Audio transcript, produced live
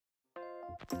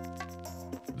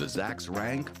The Zacks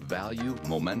rank, value,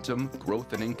 momentum,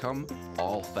 growth, and income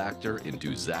all factor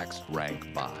into Zacks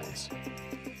rank buys.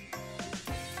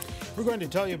 We're going to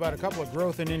tell you about a couple of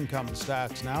growth and income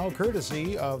stocks now,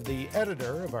 courtesy of the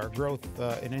editor of our growth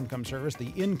and income service,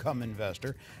 the Income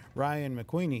Investor, Ryan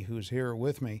McQueeney, who's here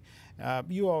with me.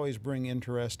 You always bring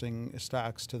interesting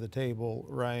stocks to the table,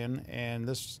 Ryan, and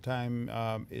this time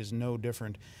is no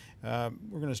different. We're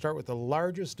going to start with the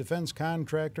largest defense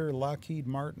contractor, Lockheed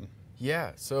Martin.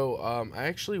 Yeah, so I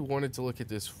actually wanted to look at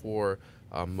this for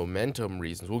momentum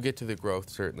reasons. We'll get to the growth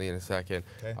certainly in a second,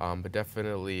 okay. But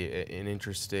definitely an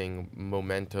interesting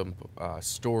momentum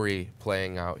story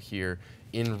playing out here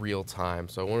in real time.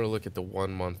 So I want to look at the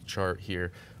 1 month chart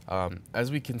here.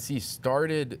 As we can see,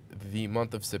 started the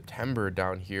month of September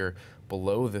down here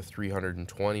below the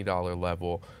 $320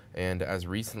 level, and as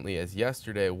recently as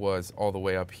yesterday was all the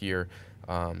way up here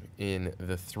in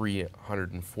the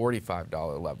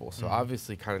 $345 level. So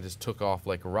obviously kind of just took off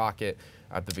like a rocket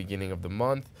at the beginning of the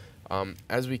month.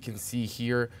 As we can see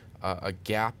here, a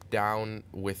gap down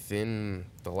within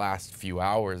the last few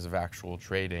hours of actual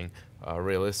trading.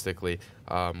 Realistically,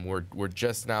 we're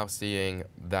just now seeing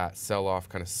that sell-off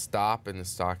kind of stop, and the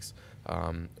stock's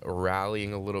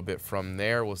rallying a little bit from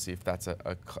there. We'll see if that's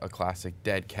a classic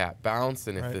dead cat bounce,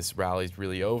 and if this rally is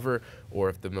really over, or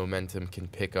if the momentum can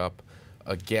pick up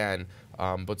again.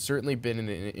 But certainly been an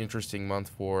interesting month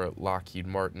for Lockheed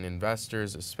Martin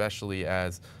investors, especially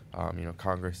as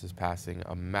Congress is passing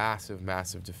a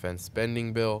massive defense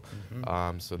spending bill.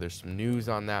 So there's some news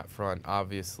on that front,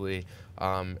 obviously.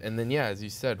 And then, yeah, as you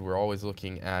said, we're always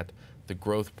looking at the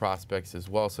growth prospects as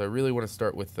well. So I really want to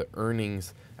start with the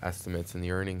earnings estimates and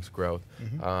the earnings growth.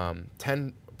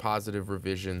 10 positive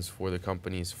revisions for the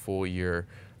company's full year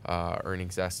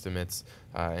earnings estimates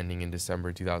ending in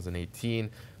December 2018.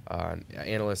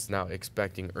 Analysts now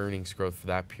expecting earnings growth for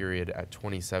that period at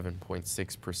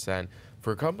 27.6%.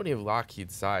 For a company of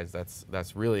Lockheed's size,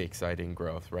 that's really exciting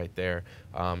growth right there.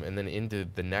 And then into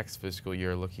the next fiscal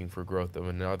year, looking for growth of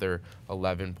another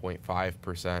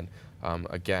 11.5%.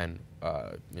 Again,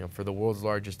 for the world's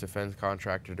largest defense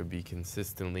contractor to be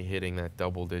consistently hitting that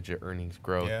double-digit earnings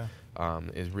growth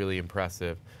is really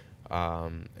impressive.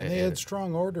 And they had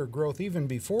strong order growth even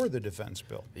before the defense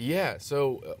bill. Yeah,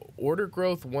 so order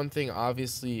growth, one thing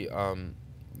obviously, they're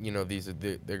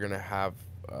going to have,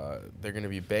 they're going to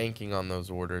be banking on those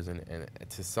orders, and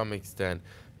to some extent,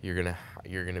 you're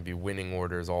gonna be winning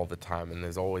orders all the time, and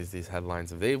there's always these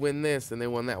headlines of they win this and they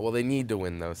win that. Well, they need to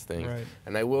win those things.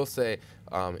 And I will say,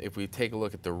 if we take a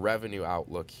look at the revenue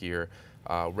outlook here,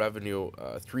 revenue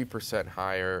 3%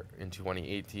 higher in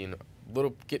 2018.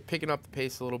 Picking up the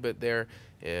pace a little bit there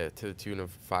to the tune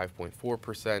of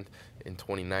 5.4% in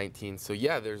 2019. So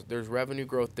yeah, there's revenue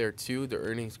growth there too. The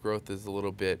earnings growth is a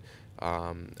little bit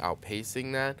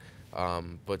outpacing that,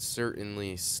 but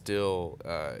certainly still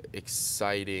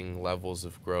exciting levels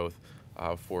of growth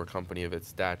for a company of its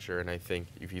stature. And I think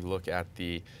if you look at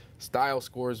the style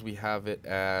scores, we have it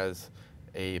as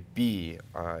a B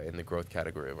in the growth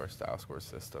category of our style score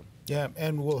system. Yeah,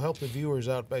 and we'll help the viewers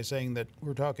out by saying that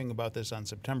we're talking about this on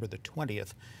September the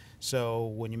 20th. So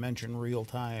when you mention real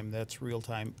time, that's real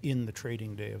time in the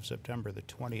trading day of September the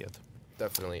 20th.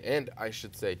 Definitely, and I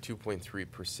should say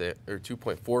 2.3% or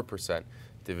 2.4%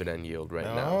 dividend yield right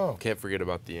now. Can't forget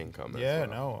about the income. Yeah,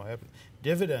 no,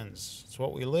 dividends. It's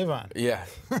what we live on. Yeah,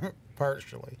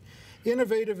 partially.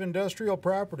 Innovative Industrial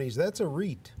Properties. That's a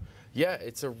REIT. Yeah,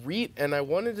 it's a REIT, and I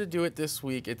wanted to do it this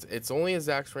week. It's only a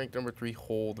Zacks rank number 3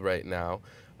 hold right now,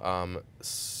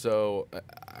 so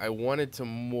I wanted to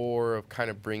more of kind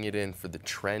of bring it in for the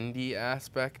trendy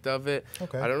aspect of it.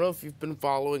 Okay. I don't know if you've been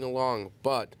following along,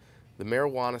 but the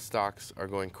marijuana stocks are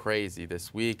going crazy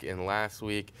this week and last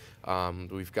week.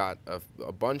 We've got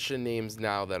a bunch of names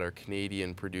now that are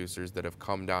Canadian producers that have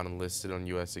come down and listed on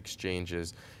U.S.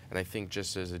 exchanges. And I think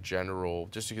just because of general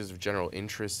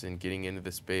interest in getting into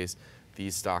the space,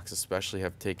 these stocks especially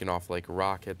have taken off like a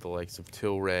rocket, the likes of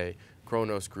Tilray,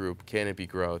 Kronos Group, Canopy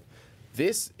Growth.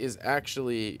 This is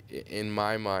actually, in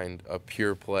my mind, a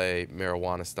pure play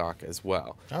marijuana stock as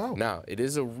well. Now, it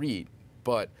is a REIT,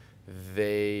 but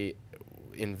they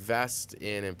invest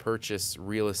in and purchase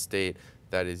real estate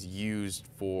that is used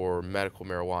for medical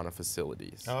marijuana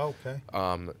facilities.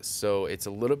 So it's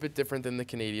a little bit different than the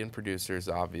Canadian producers,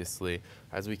 obviously.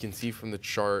 As we can see from the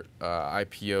chart,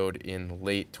 IPO'd in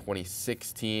late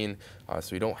 2016, so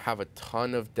we don't have a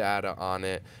ton of data on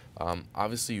it.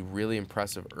 Obviously, really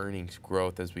impressive earnings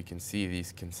growth. As we can see,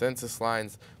 these consensus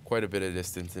lines, quite a bit of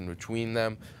distance in between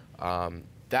them.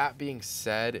 That being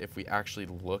said, if we actually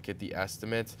look at the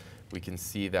estimates, we can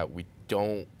see that we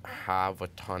don't have a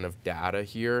ton of data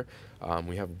here.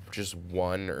 We have just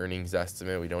one earnings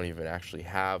estimate. We don't even actually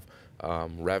have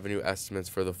revenue estimates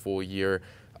for the full year.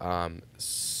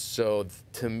 So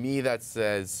to me, that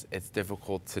says it's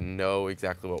difficult to know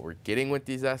exactly what we're getting with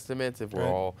these estimates if we're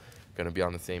all going to be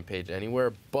on the same page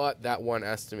anywhere. But that one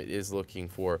estimate is looking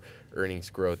for earnings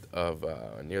growth of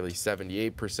nearly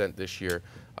 78% this year,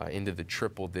 into the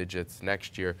triple digits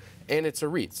next year. And it's a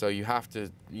REIT, so you have to,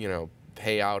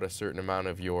 pay out a certain amount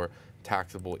of your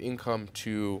taxable income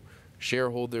to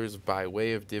shareholders by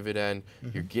way of dividend.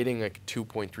 You're getting like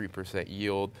 2.3%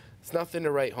 yield. It's nothing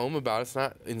to write home about. It's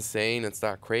not insane. It's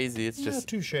not crazy. It's just not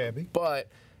too shabby. But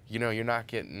you're not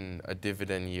getting a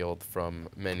dividend yield from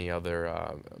many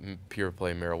other pure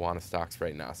play marijuana stocks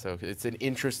right now. So it's an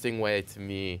interesting way to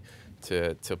me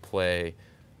to play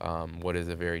what is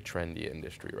a very trendy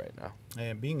industry right now.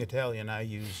 And being Italian, I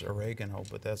use oregano,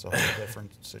 but that's a whole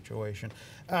different situation.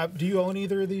 Do you own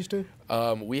either of these two?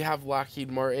 We have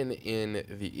Lockheed Martin in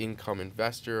the income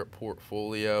investor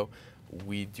portfolio.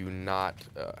 We do not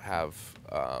have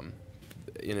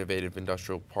innovative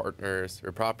industrial partners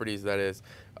or properties, that is.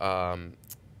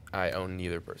 I own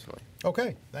neither personally.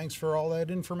 Okay, thanks for all that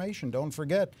information. Don't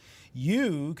forget,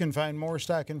 you can find more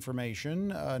stock information,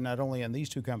 not only on these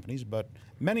two companies, but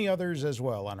many others as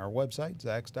well on our website,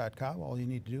 Zacks.com. All you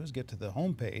need to do is get to the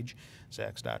homepage,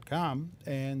 Zacks.com,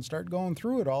 and start going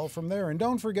through it all from there. And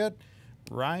don't forget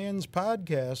Ryan's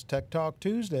podcast, Tech Talk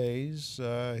Tuesdays.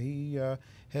 He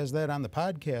has that on the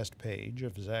podcast page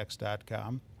of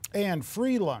Zacks.com. And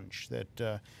Free Lunch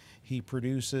that he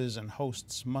produces and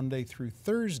hosts Monday through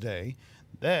Thursday.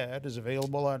 That is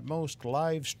available on most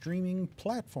live streaming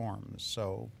platforms.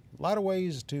 So a lot of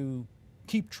ways to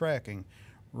keep tracking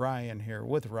Ryan here.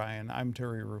 With Ryan, I'm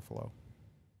Terry Ruffalo.